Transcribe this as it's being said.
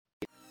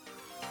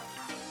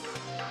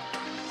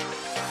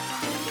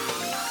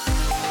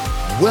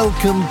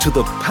Welcome to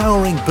the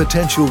Powering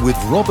Potential with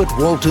Robert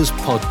Walters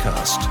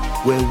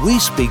podcast, where we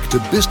speak to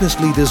business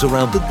leaders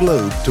around the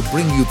globe to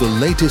bring you the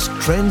latest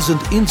trends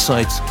and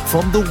insights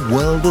from the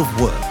world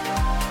of work.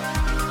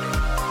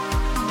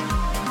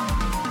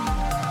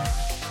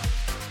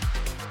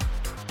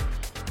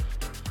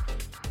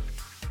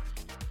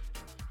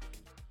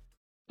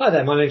 Hi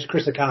there, my name is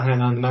Chris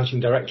O'Callaghan. I'm the Managing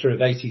Director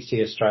of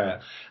ACC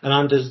Australia, and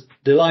I'm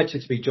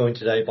delighted to be joined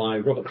today by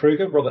Robert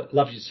Kruger. Robert,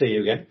 lovely to see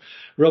you again.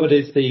 Robert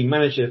is the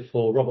manager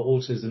for Robert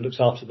Walters and looks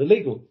after the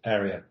legal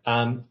area.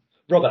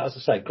 Robert, as I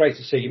say, great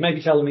to see you.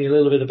 Maybe tell me a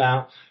little bit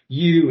about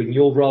you and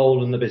your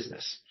role in the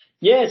business.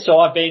 Yeah, so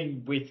I've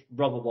been with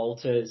Robert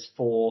Walters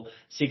for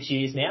 6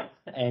 years now,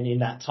 and in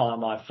that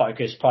time I've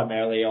focused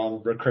primarily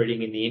on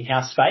recruiting in the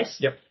in-house space.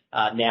 Yep.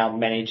 Now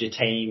manage a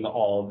team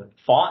of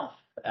 5.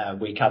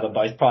 We cover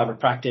both private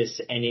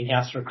practice and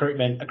in-house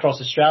recruitment across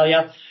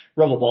Australia.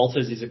 Robert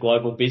Walters is a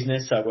global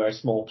business, so we're a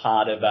small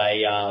part of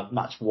a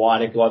much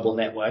wider global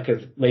network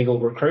of legal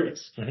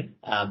recruiters,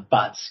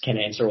 but can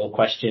answer all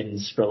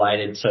questions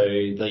related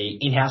to the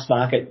in-house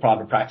market,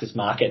 private practice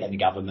market and the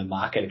government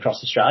market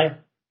across Australia.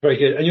 Very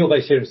good. And you're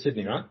based here in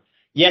Sydney, right?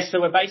 Yes,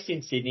 so we're based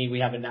in Sydney. We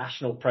have a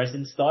national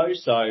presence though,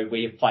 so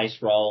we have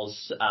placed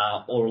roles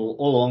all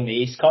along the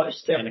East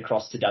Coast and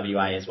across to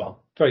WA as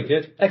well. Very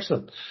good.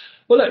 Excellent.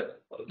 Well, look,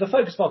 the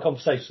focus of our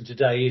conversation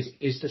today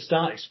is to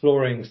start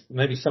exploring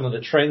maybe some of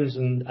the trends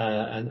and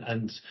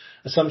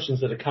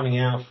assumptions that are coming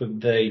out from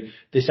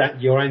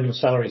your annual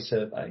salary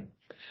survey.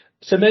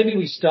 So maybe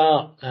we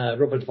start,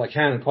 Robert, if I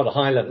can, at quite a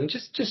high level, and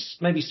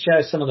just maybe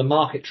share some of the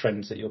market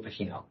trends that you're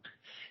picking up.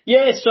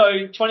 Yeah, so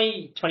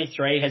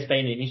 2023 has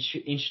been an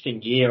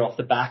interesting year off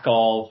the back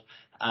of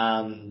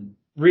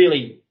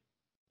really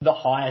the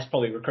highest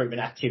probably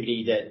recruitment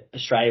activity that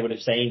Australia would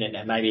have seen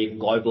and maybe even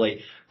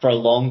globally for a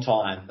long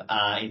time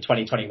in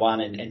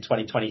 2021 and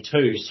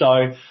 2022.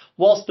 So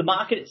whilst the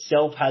market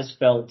itself has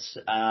felt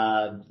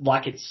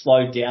like it's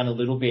slowed down a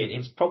little bit,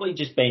 it's probably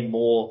just been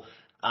more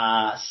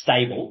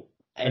stable.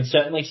 And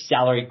certainly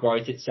salary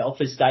growth itself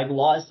has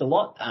stabilised a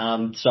lot.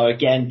 So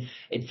again,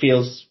 it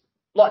feels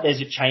like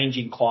there's a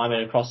changing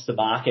climate across the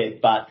market,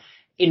 but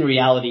in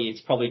reality,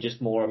 it's probably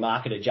just more a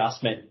market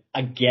adjustment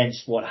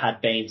against what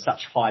had been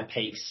such high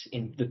peaks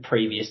in the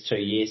previous 2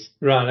 years.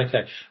 Right,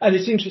 okay. And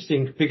it's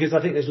interesting because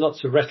I think there's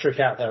lots of rhetoric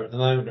out there at the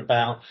moment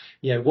about,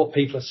 what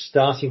people are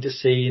starting to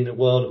see in the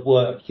world of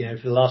work. For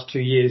the last 2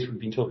 years, we've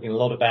been talking a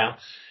lot about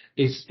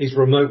is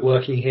remote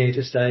working here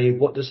to stay?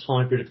 What does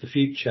hybrid of the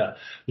future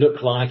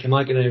look like? Am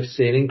I going to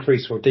see an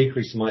increase or a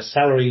decrease in my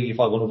salary if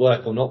I want to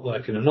work or not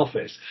work in an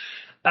office?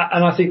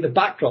 And I think the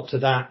backdrop to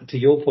that, to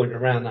your point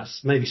around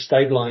that's maybe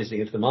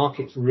stabilising of the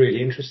market's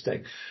really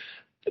interesting.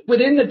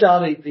 Within the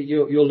data that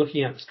you're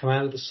looking at that's come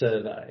out of the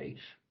survey,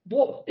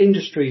 what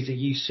industries are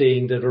you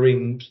seeing that are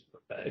in,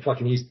 if I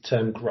can use the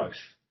term, growth?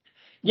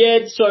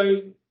 Yeah,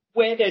 so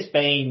where there's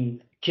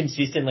been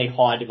consistently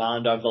high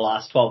demand over the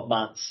last 12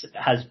 months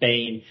has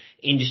been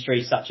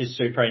industries such as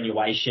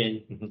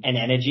superannuation and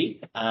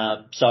energy.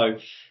 So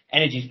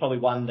energy is probably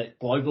one that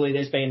globally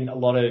there's been a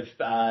lot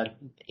of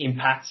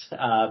impact,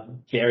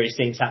 various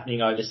things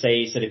happening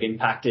overseas that have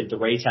impacted the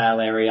retail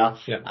area,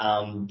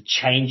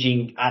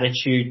 changing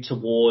attitude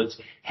towards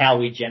how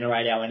we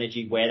generate our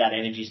energy, where that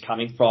energy is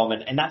coming from.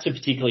 And that's a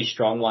particularly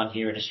strong one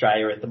here in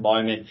Australia at the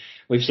moment.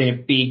 We've seen a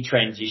big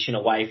transition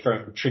away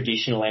from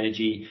traditional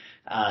energy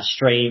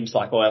streams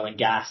like oil and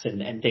gas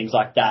and things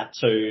like that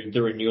to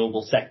the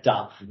renewable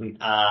sector.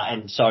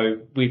 And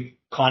so we've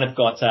kind of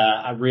got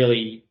a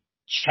really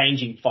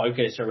changing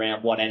focus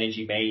around what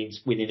energy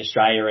means within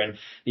Australia and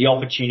the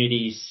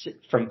opportunities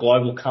from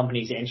global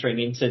companies entering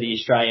into the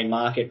Australian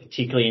market,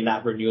 particularly in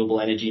that renewable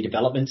energy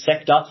development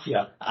sector.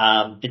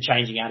 The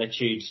changing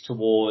attitudes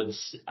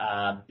towards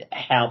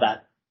how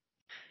that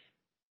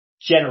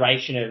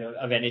generation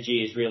of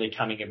energy is really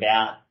coming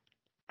about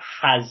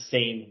has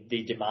seen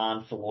the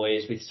demand for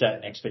lawyers with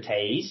certain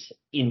expertise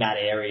in that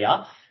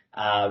area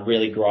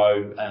really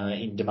grow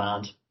in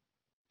demand.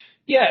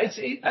 Yeah,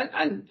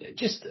 and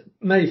just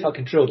maybe if I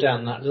can drill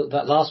down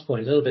that last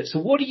point a little bit. So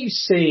what are you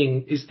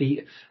seeing as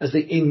the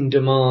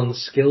in-demand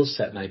skill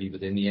set maybe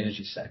within the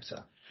energy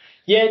sector?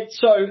 Yeah,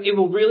 so it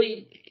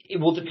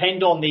will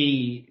depend on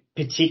the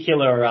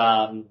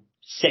particular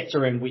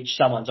sector in which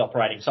someone's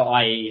operating. So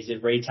i.e. is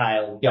it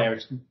retail where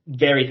it's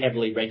very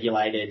heavily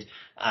regulated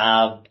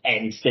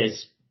and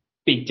there's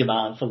big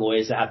demand for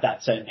lawyers that have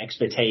that certain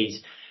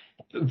expertise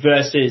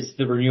versus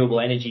the renewable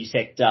energy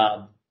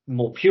sector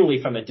more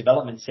purely from a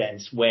development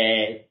sense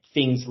where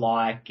things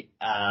like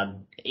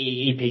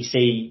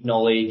EPC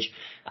knowledge,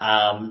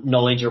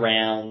 knowledge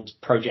around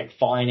project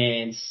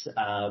finance,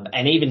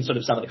 and even sort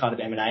of some of the kind of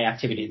M&A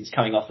activity that's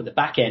coming off at the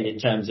back end in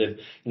terms of,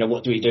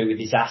 what do we do with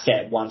this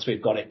asset once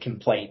we've got it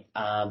complete?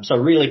 So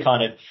really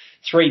kind of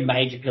 3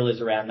 major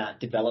pillars around that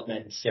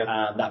development,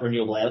 that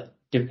renewable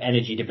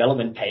energy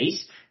development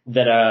piece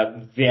that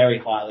are very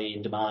highly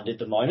in demand at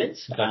the moment.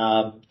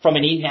 Okay. From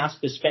an in-house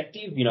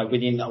perspective,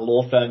 within a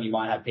law firm, you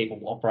might have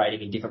people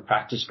operating in different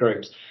practice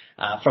groups.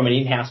 From an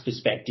in-house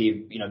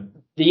perspective,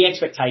 the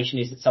expectation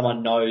is that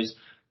someone knows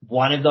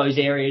one of those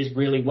areas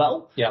really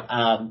well. Yeah.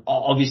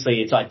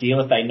 Obviously it's ideal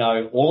if they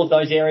know all of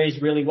those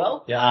areas really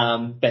well.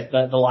 Yeah. But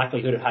the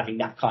likelihood of having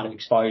that kind of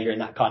exposure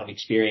and that kind of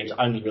experience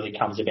only really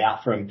comes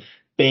about from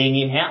being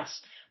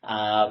in-house.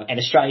 And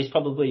Australia is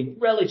probably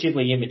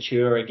relatively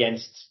immature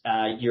against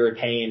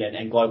European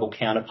and global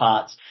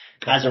counterparts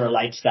as it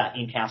relates to that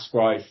in-house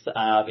growth.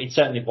 It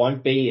certainly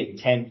won't be in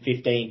 10,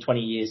 15,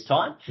 20 years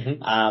time.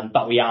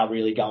 But we are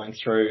really going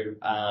through,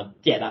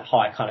 that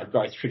high kind of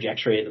growth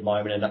trajectory at the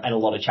moment and a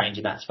lot of change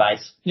in that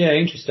space. Yeah,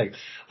 interesting.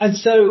 And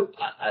so,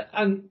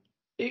 and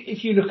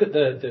if you look at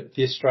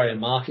the Australian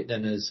market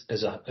then as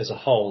a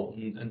whole,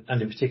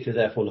 and in particular,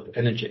 therefore, look at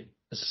energy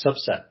as a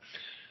subset,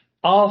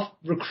 are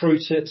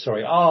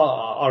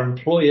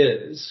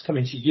employers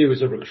coming to you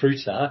as a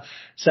recruiter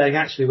saying,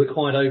 actually, we're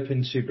quite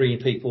open to bringing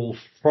people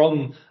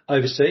from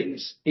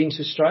overseas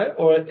into Australia?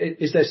 Or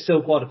is there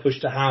still quite a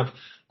push to have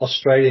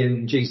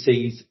Australian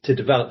GCs to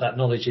develop that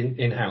knowledge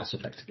in-house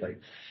effectively?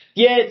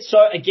 Yeah, so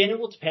again, it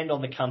will depend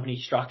on the company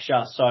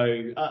structure. So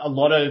a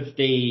lot of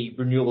the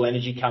renewable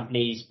energy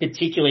companies,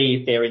 particularly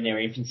if they're in their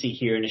infancy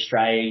here in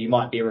Australia, you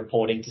might be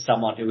reporting to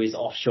someone who is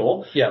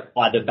offshore,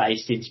 either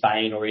based in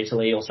Spain or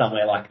Italy or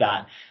somewhere like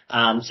that.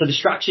 So the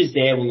structures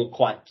there will look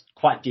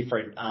quite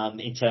different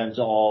in terms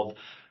of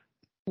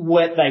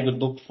what they would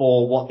look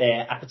for, what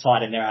their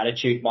appetite and their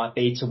attitude might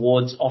be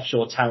towards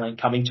offshore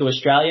talent coming to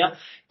Australia.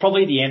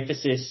 Probably the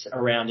emphasis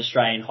around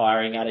Australian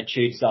hiring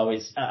attitudes, though,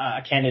 is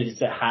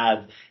candidates that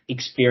have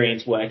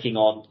experience working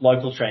on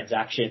local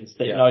transactions,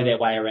 that know their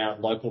way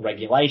around local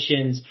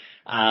regulations,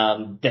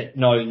 that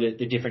know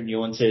the different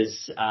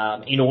nuances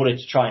in order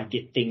to try and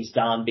get things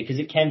done, because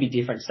it can be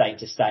different state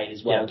to state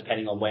as well,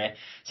 depending on where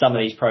some of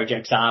these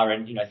projects are.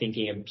 And,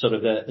 thinking of sort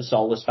of the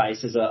solar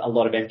space, there's a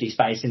lot of empty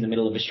space in the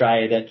middle of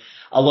Australia that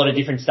a lot of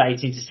different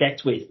states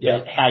intersect with.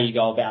 But how you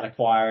go about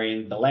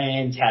acquiring the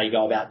land, how you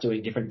go about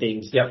doing different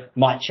things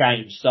might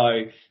change.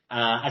 So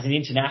as an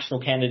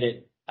international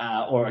candidate,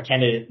 or a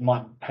candidate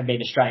might have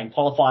been Australian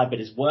qualified but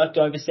has worked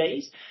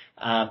overseas,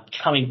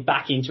 coming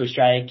back into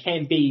Australia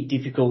can be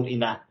difficult in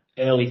that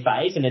early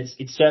phase, and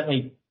it's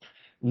certainly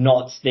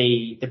not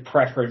the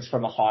preference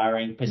from a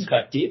hiring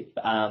perspective.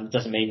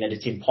 Doesn't mean that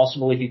it's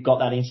impossible if you've got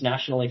that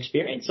international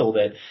experience, or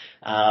that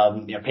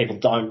people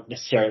don't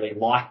necessarily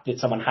like that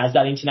someone has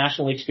that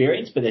international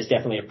experience, but there's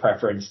definitely a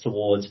preference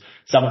towards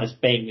someone that's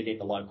been within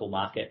the local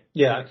market.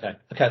 Yeah,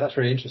 okay, that's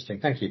really interesting.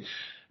 Thank you.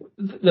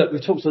 Look,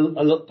 we've talked a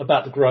lot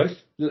about the growth.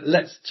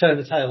 Let's turn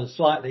the tail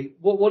slightly.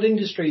 What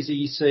industries are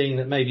you seeing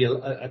that maybe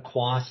are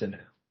quieter now?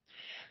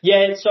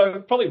 Yeah,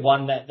 so probably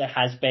one that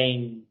has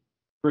been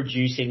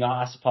reducing,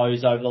 I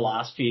suppose, over the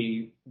last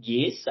few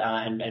years,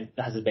 and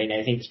hasn't been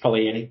anything that's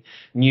probably any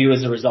new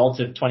as a result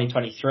of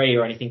 2023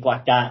 or anything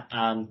like that,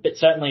 but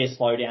certainly a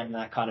slowdown in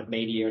that kind of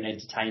media and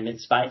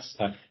entertainment space.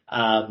 Okay.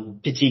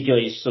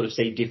 Particularly you sort of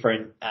see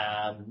different,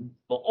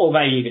 or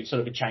maybe even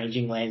sort of a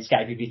changing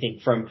landscape if you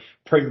think from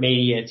print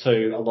media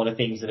to a lot of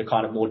things that are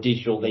kind of more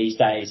digital these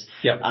days.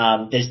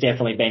 There's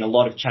definitely been a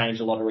lot of change,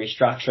 a lot of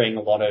restructuring,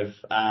 a lot of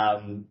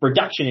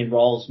reduction in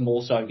roles,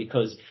 more so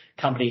because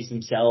companies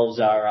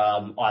themselves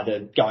are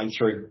either going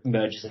through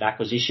mergers and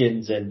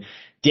acquisitions and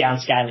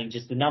downscaling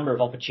just the number of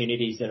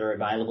opportunities that are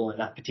available in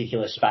that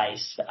particular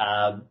space.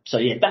 So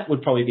yeah, that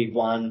would probably be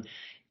one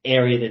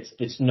area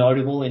that's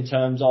notable in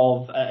terms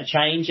of a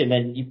change. And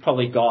then you've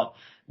probably got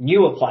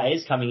newer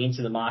players coming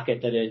into the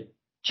market that are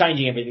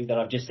changing everything that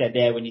I've just said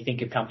there. When you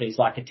think of companies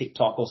like a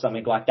TikTok or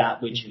something like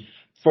that, which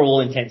for all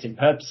intents and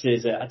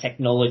purposes are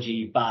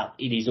technology, but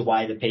it is a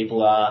way that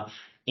people are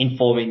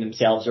informing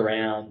themselves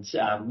around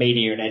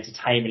media and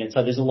entertainment. And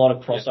so there's a lot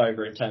of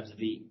crossover in terms of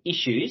the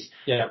issues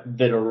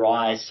that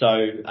arise. So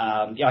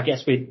I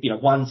guess with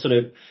one sort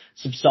of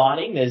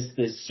subsiding,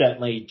 there's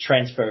certainly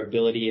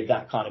transferability of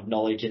that kind of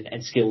knowledge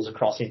and skills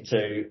across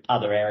into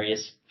other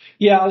areas.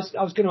 Yeah, I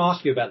was going to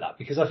ask you about that,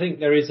 because I think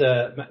there is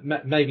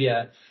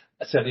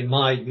certainly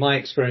my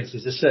experience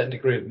is a certain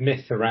degree of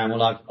myth around,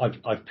 well,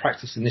 I've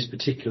practiced in this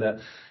particular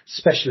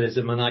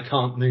specialism and I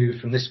can't move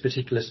from this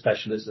particular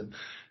specialism.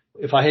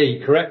 If I hear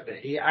you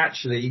correctly,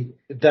 actually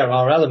there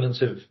are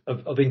elements of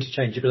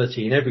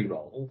interchangeability in every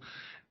role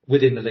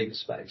within the legal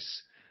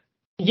space.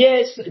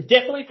 Yes,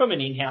 definitely from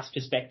an in-house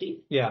perspective.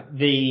 Yeah.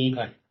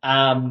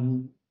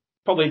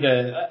 Probably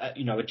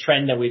a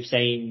trend that we've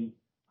seen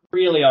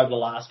really over the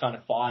last kind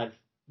of 5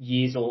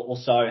 years or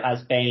so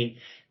has been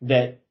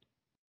that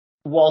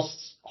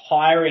whilst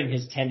hiring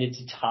has tended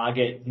to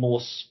target more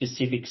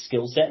specific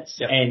skill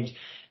sets, and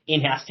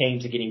in-house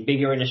teams are getting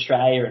bigger in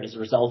Australia, and as a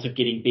result of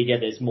getting bigger,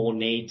 there's more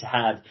need to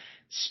have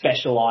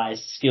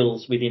specialised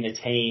skills within a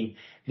team.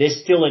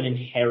 There's still an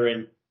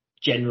inherent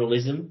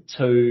generalism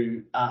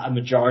to a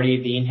majority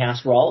of the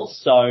in-house roles.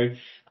 So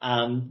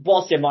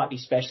whilst there might be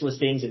specialist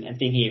things, and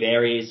thinking of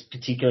areas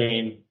particularly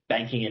in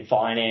banking and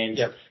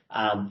finance,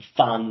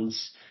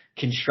 funds,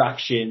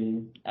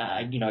 construction,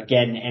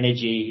 again,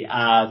 energy,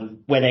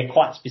 where they're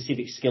quite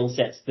specific skill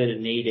sets that are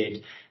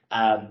needed.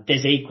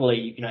 There's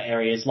equally,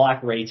 areas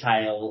like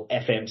retail,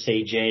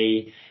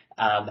 FMCG,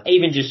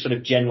 even just sort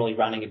of generally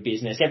running a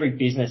business. Every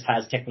business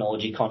has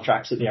technology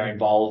contracts that they're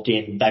involved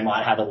in. They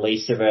might have a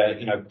lease of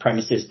a,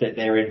 premises that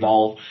they're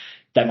involved.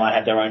 They might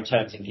have their own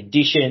terms and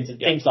conditions and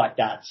things like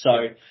that.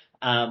 So,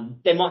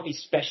 there might be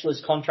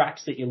specialist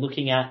contracts that you're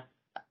looking at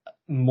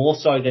more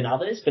so than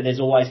others, but there's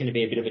always going to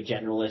be a bit of a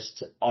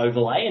generalist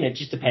overlay, and it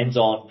just depends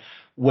on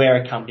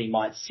where a company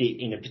might sit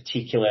in a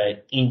particular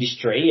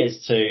industry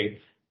as to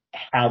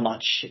how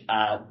much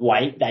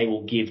weight they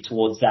will give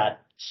towards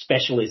that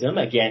specialism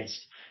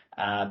against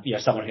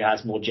someone who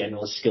has more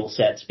generalist skill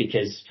sets,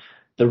 because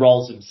the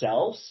roles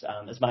themselves,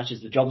 as much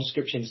as the job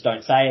descriptions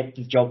don't say it,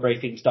 the job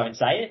briefings don't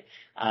say it,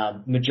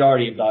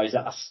 majority of those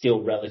are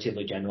still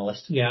relatively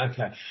generalist. Yeah,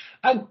 okay.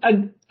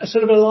 And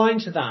sort of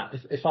aligned to that,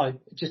 if I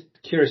just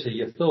curiously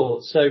your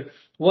thoughts. So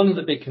one of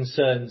the big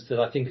concerns that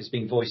I think has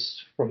been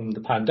voiced from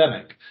the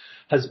pandemic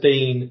has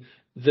been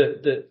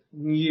that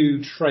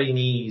new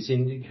trainees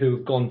who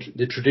have gone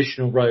the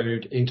traditional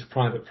road into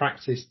private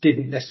practice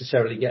didn't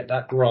necessarily get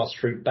that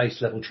grassroots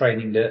base level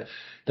training that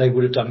they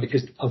would have done,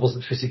 because I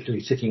wasn't physically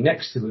sitting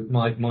next to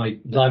my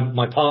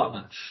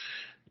partner.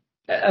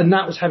 And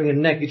that was having a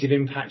negative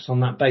impact on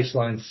that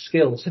baseline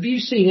skills. Have you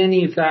seen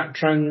any of that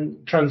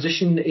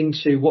transition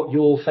into what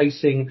you're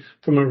facing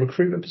from a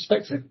recruitment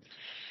perspective?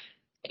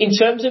 In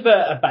terms of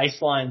a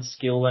baseline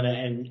skill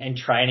and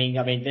training,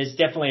 I mean, there's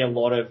definitely a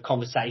lot of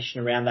conversation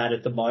around that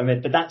at the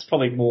moment, but that's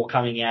probably more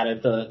coming out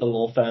of the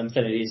law firms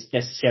than it is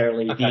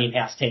necessarily the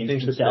in-house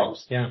teams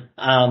themselves. Yeah.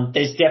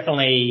 There's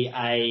definitely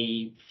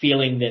a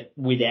feeling that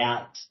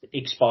without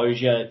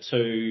exposure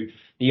to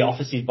the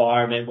office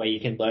environment where you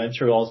can learn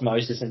through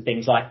osmosis and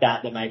things like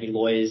that maybe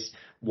lawyers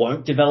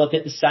won't develop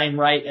at the same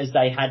rate as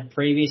they had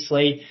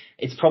previously.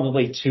 It's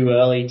probably too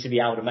early to be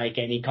able to make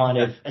any kind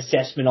of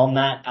assessment on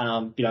that.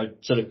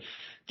 Sort of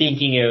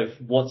thinking of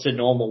what's a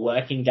normal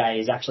working day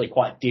is actually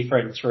quite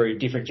different through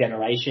different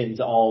generations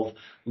of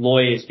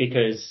lawyers,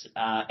 because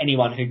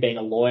anyone who'd been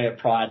a lawyer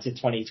prior to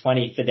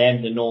 2020, for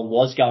them, the norm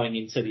was going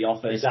into the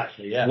office.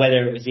 Exactly, yeah.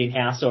 Whether it was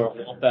in-house or a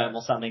law firm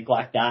or something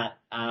like that.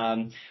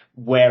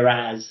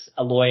 Whereas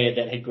a lawyer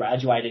that had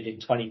graduated in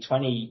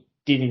 2020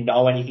 didn't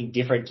know anything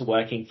different to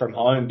working from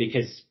home,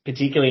 because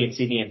particularly in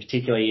Sydney and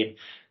particularly in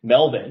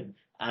Melbourne,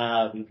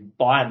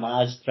 by and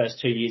large, the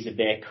first 2 years of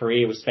their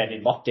career was spent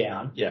in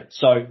lockdown. Yeah.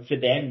 So for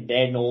them,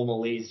 their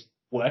normal is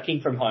working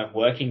from home,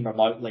 working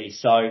remotely.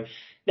 So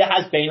there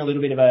has been a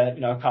little bit of a,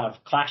 kind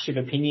of clash of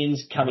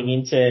opinions coming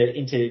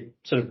into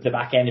sort of the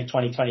back end of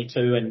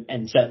 2022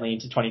 and certainly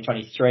into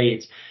 2023.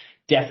 It's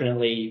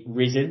definitely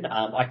risen.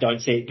 I don't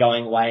see it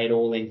going away at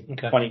all in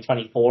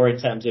 2024 in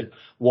terms of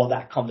what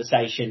that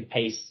conversation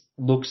piece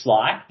looks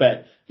like.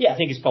 But yeah, I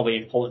think it's probably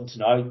important to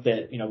note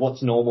that,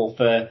 what's normal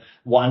for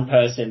one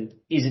person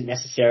isn't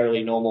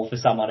necessarily normal for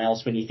someone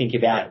else when you think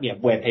about,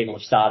 where people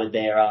have started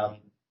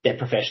their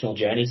professional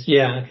journeys.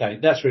 Yeah. Okay.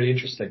 That's really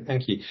interesting.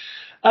 Thank you.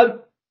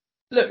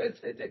 Look,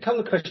 a couple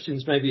of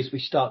questions maybe as we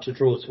start to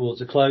draw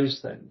towards a close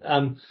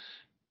then.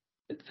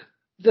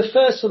 The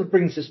first sort of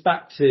brings us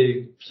back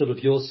to sort of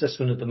your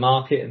assessment of the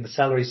market and the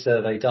salary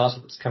survey data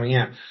that's coming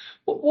out.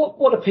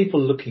 What are people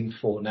looking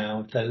for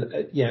now?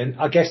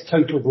 I guess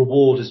total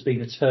reward has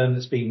been a term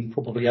that's been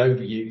probably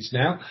overused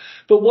now,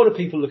 but what are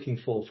people looking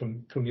for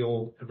from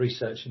your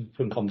research and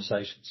from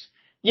conversations?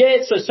 Yeah,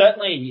 so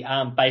certainly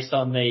based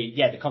on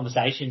the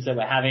conversations that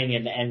we're having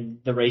and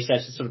the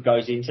research that sort of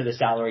goes into the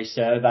salary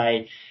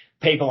survey,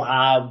 people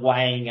are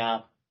weighing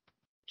up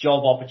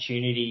job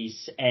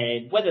opportunities,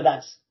 and whether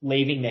that's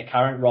leaving their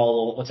current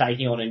role or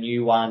taking on a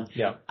new one,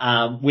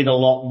 with a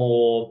lot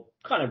more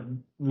kind of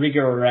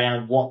rigor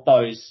around what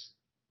those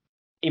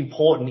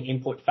important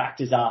input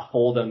factors are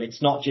for them.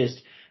 It's not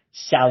just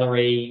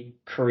salary,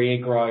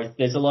 career growth.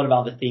 There's a lot of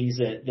other things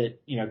that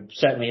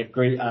certainly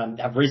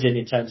have risen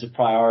in terms of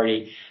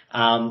priority.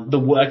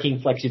 The working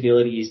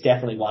flexibility is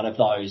definitely one of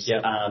those.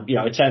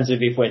 In terms of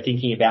if we're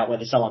thinking about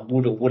whether someone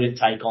would or wouldn't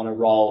take on a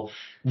role,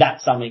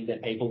 that's something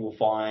that people will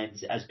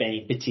find as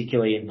being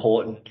particularly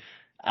important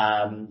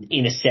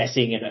in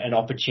assessing an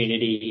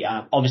opportunity.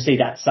 Obviously,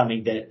 that's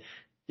something that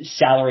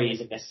salary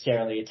isn't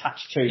necessarily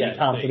attached to. You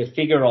can't put a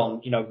figure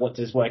on, what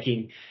does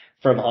working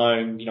from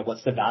home,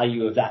 what's the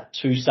value of that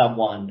to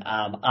someone,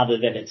 other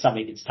than it's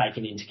something that's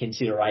taken into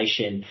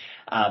consideration.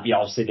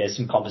 Obviously there's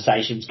some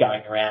conversations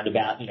going around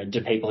about,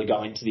 do people who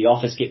go into the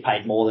office get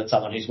paid more than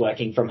someone who's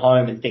working from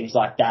home and things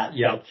like that.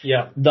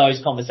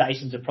 Those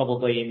conversations are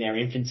probably in their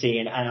infancy.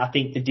 And I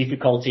think the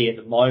difficulty at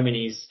the moment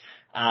is,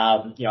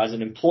 as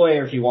an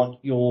employer, if you want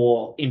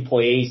your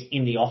employees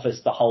in the office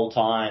the whole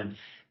time,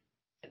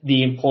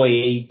 the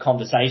employee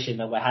conversation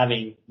that we're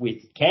having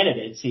with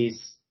candidates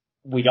is,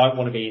 we don't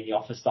want to be in the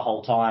office the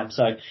whole time.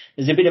 So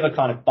there's a bit of a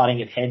kind of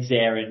butting of heads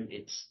there, and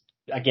it's,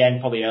 again,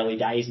 probably early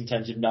days in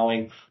terms of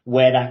knowing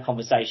where that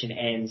conversation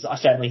ends. I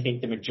certainly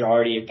think the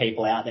majority of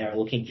people out there are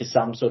looking for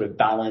some sort of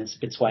balance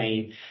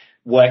between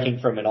working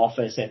from an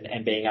office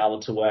and being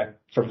able to work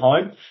from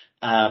home.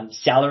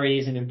 Salary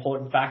is an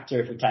important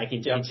factor if we take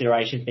into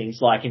consideration things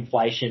like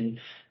inflation,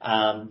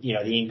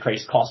 the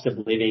increased cost of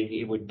living.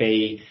 It would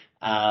be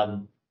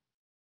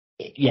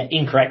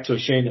incorrect to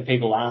assume that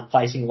people aren't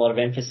placing a lot of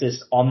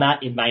emphasis on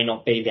that. It may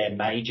not be their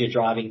major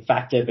driving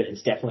factor, but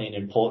it's definitely an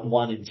important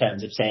one in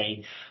terms of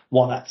seeing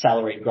what that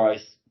salary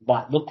growth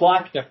might look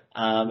like. Yep.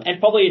 And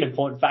probably an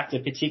important factor,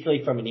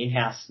 particularly from an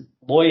in-house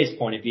lawyer's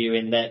point of view,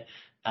 in that,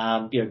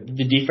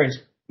 the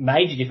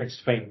major difference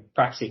between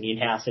practicing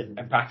in-house and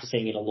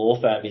practicing in a law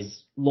firm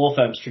is law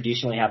firms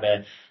traditionally have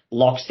a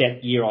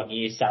lockstep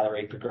year-on-year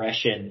salary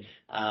progression.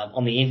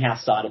 On the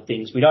in-house side of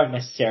things, we don't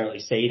necessarily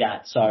see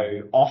that.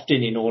 So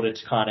often, in order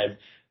to kind of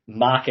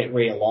market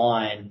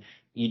realign,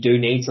 you do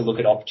need to look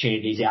at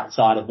opportunities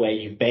outside of where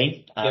you've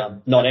been.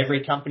 Not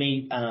every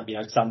company,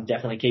 some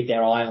definitely keep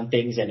their eye on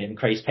things and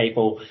increase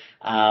people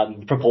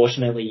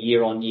proportionately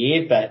year on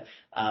year. But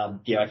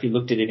if you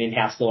looked at an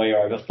in-house lawyer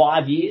over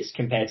 5 years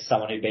compared to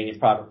someone who'd been in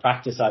private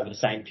practice over the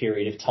same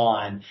period of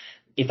time,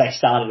 if they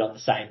started on the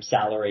same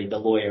salary, the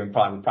lawyer in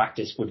private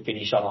practice would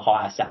finish on a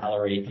higher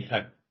salary,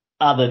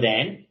 other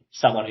than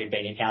someone who'd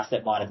been in-house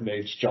that might have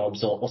moved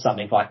jobs or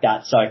something like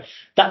that. So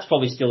that's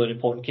probably still an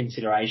important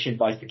consideration,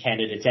 both for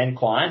candidates and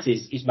clients,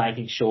 is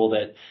making sure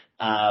that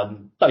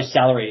those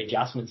salary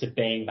adjustments are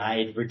being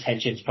made.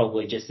 Retention's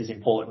probably just as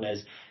important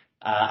as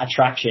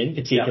attraction,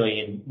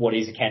 particularly in what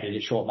is a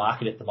candidate short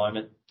market at the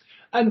moment.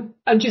 And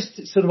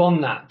just sort of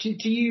on that,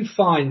 do you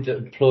find that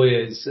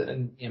employers,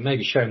 and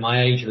maybe showing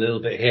my age a little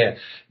bit here,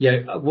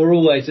 we're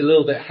always a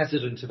little bit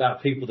hesitant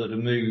about people that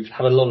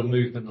have a lot of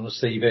movement on a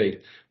CV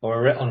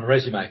or on a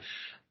resume.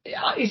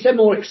 Is there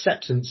more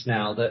acceptance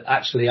now that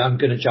actually I'm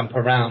going to jump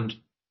around,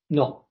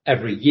 not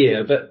every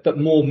year, but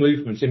more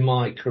movement in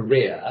my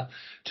career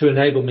to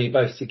enable me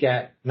both to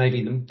get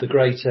maybe the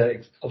greater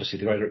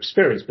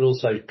experience, but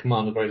also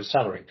command a greater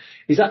salary?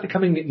 Is that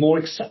becoming more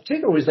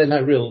accepted, or is there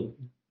no real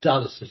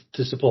data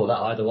to support that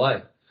either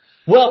way?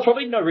 Well,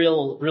 probably no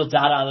real data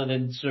other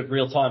than sort of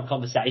real-time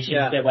conversations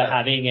that we're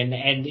having,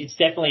 and it's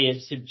definitely a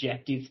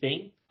subjective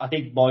thing. I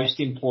think most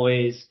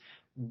employers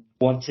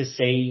want to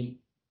see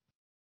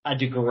a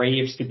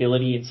degree of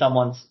stability in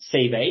someone's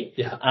CV.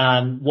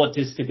 What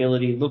does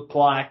stability look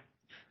like?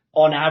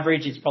 On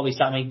average, it's probably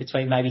something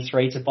between maybe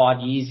 3 to 5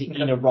 years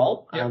in a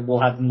role.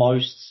 We'll have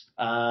most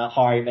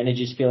hiring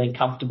managers feeling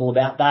comfortable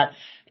about that.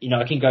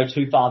 It can go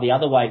too far the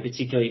other way,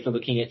 particularly if you're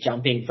looking at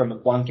jumping from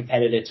one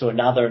competitor to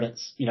another, and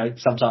it's,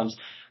 sometimes,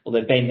 well,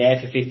 they've been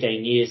there for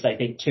 15 years, they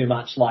think too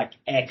much like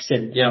X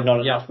and not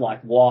enough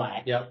like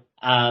Y.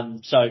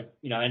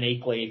 And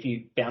equally, if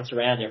you bounce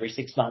around every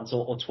 6 months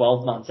or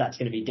 12 months, that's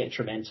going to be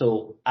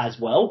detrimental as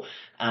well.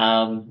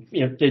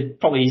 There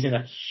probably isn't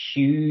a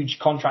huge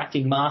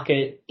contracting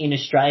market in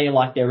Australia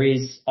like there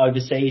is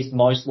overseas.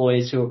 Most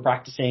lawyers who are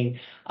practicing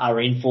are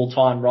in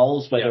full-time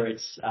roles, whether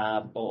it's,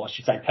 or I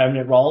should say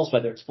permanent roles,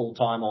 whether it's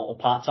full-time or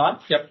part-time.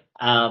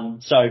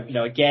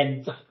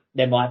 Again,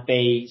 there might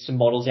be some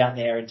models out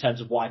there in terms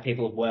of why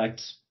people have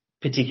worked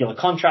particular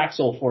contracts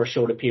or for a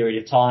shorter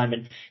period of time.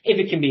 And if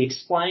it can be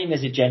explained,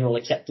 there's a general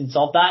acceptance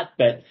of that,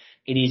 but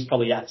it is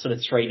probably that sort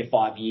of 3 to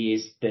 5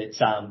 years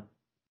that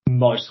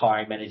most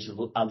hiring managers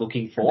are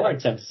looking for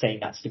in terms of seeing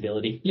that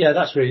stability. Yeah,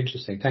 that's really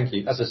interesting. Thank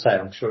you. As I say,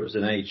 I'm sure it was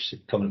an age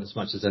comment as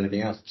much as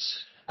anything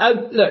else.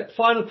 Look,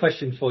 final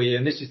question for you,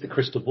 and this is the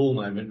crystal ball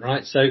moment,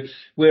 right? So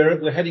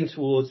we're heading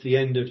towards the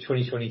end of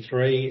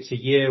 2023. It's a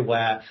year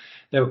where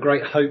there were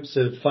great hopes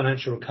of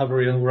financial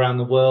recovery all around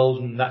the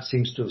world, and that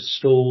seems to have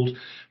stalled.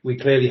 We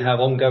clearly have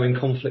ongoing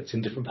conflicts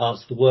in different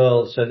parts of the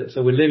world.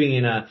 So we're living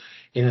in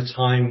a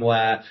time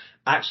where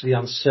actually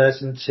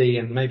uncertainty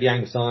and maybe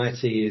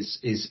anxiety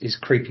is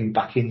creeping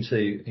back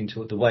into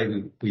the way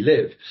we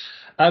live.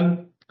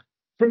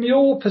 From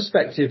your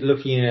perspective,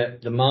 looking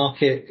at the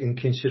market and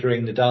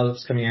considering the data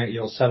that's coming out of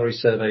your salary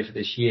survey for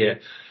this year,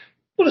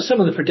 what are some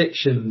of the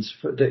predictions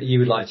that you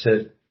would like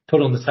to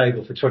put on the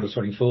table for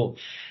 2024?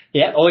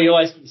 Yeah, or you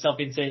always get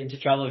yourself into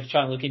trouble if you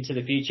try and look into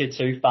the future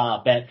too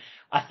far. But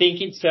I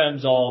think in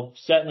terms of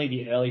certainly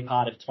the early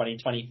part of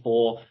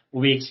 2024,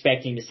 we'll be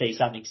expecting to see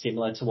something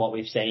similar to what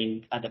we've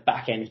seen at the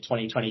back end of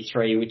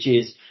 2023, which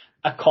is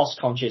a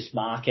cost-conscious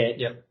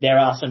market. There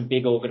are some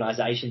big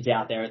organisations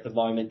out there at the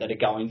moment that are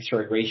going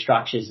through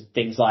restructures and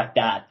things like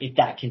that. If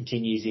that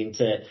continues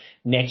into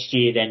next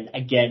year, then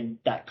again,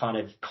 that kind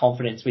of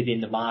confidence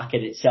within the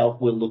market itself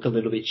will look a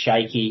little bit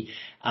shaky.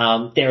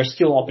 There are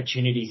still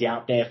opportunities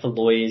out there for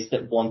lawyers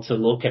that want to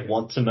look and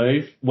want to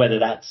move, whether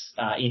that's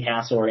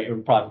in-house or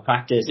in private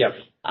practice.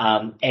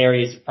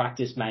 Areas of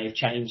practice may have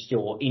changed,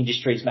 or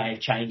industries may have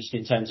changed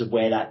in terms of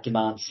where that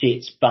demand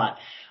sits, but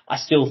I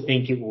still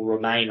think it will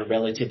remain a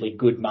relatively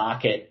good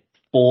market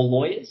for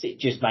lawyers. It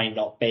just may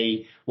not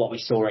be what we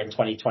saw in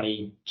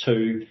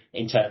 2022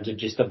 in terms of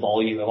just the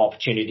volume of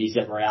opportunities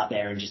that were out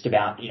there and just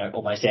about,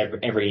 almost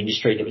every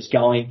industry that was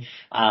going.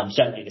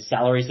 Certainly the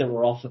salaries that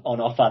were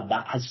on offer,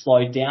 that has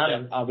slowed down.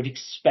 And I would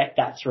expect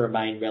that to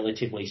remain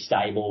relatively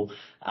stable,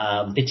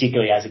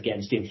 particularly as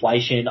against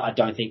inflation. I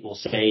don't think we'll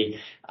see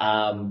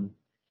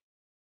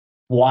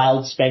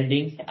wild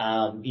spending,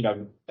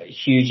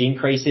 huge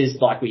increases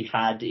like we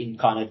had in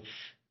kind of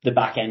the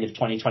back end of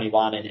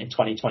 2021 and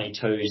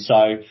 2022.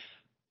 So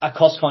a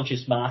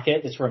cost-conscious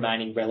market that's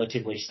remaining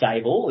relatively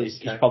stable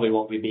is probably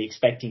what we'd be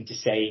expecting to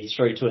see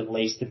through to at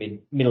least the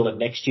middle of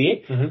next year.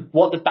 Mm-hmm.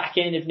 What the back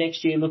end of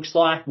next year looks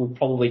like will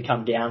probably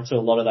come down to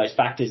a lot of those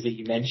factors that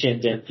you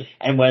mentioned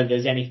and whether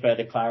there's any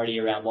further clarity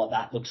around what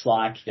that looks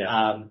like.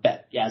 Yeah.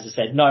 But yeah, as I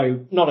said,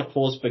 no, not a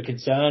cause for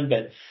concern,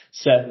 but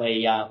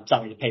certainly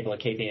something that people are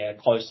keeping a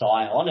close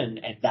eye on, and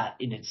that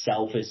in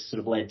itself has sort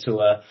of led to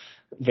a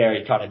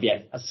very kind of,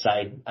 as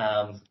I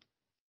say,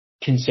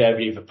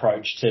 conservative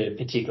approach to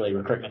particularly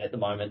recruitment at the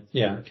moment.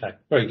 Yeah, okay.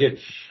 Very good.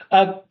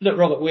 Look,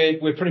 Robert,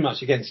 we're pretty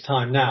much against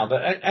time now,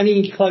 but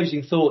any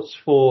closing thoughts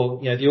for,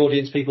 the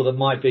audience, people that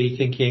might be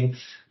thinking,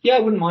 I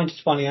wouldn't mind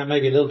just finding out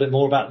maybe a little bit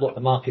more about what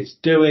the market's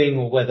doing,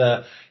 or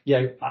whether,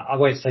 I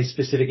won't say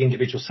specific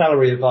individual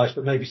salary advice,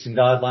 but maybe some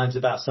guidelines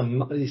about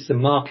some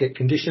market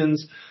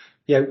conditions.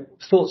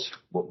 Thoughts,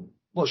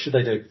 what should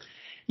they do?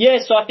 Yeah,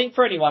 so I think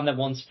for anyone that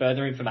wants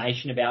further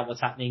information about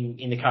what's happening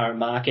in the current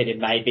market, it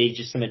may be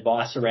just some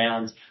advice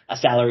around a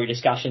salary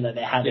discussion that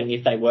they're having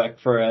if they work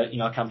for a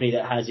company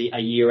that has a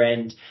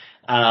year-end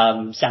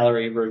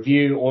salary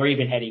review, or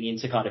even heading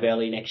into kind of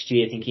early next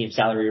year, thinking of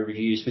salary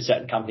reviews for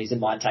certain companies that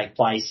might take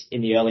place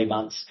in the early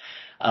months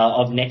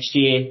of next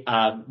year.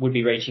 Would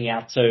be reaching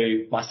out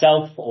to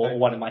myself or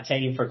one of my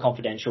team for a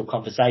confidential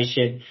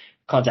conversation.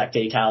 Contact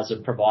details are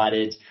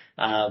provided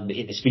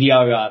in this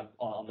video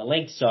on the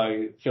link,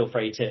 so feel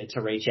free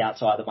to reach out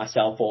to either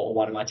myself or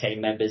one of my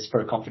team members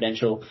for a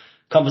confidential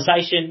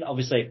conversation.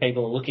 Obviously, if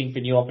people are looking for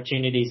new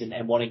opportunities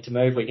and wanting to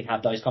move, we can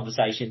have those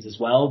conversations as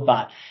well.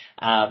 But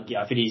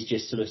if it is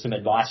just sort of some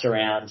advice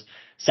around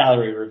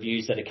salary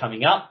reviews that are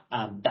coming up,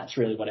 that's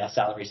really what our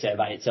salary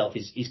survey itself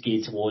is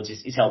geared towards,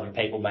 is helping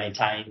people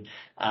maintain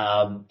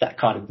that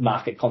kind of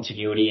market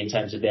continuity in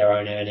terms of their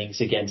own earnings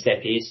against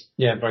their peers.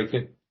 Yeah, very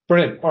good.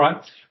 Brilliant. All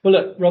right. Well,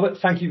 look, Robert,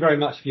 thank you very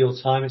much for your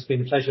time. It's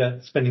been a pleasure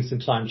spending some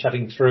time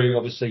chatting through,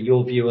 obviously,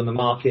 your view on the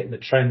market and the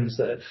trends,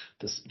 the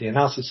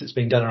analysis that's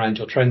been done around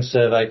your trend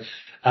survey.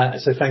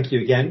 So thank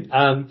you again.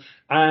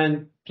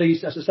 And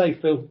please, as I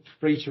say, feel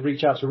free to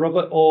reach out to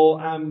Robert,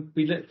 or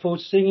we look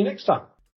forward to seeing you next time.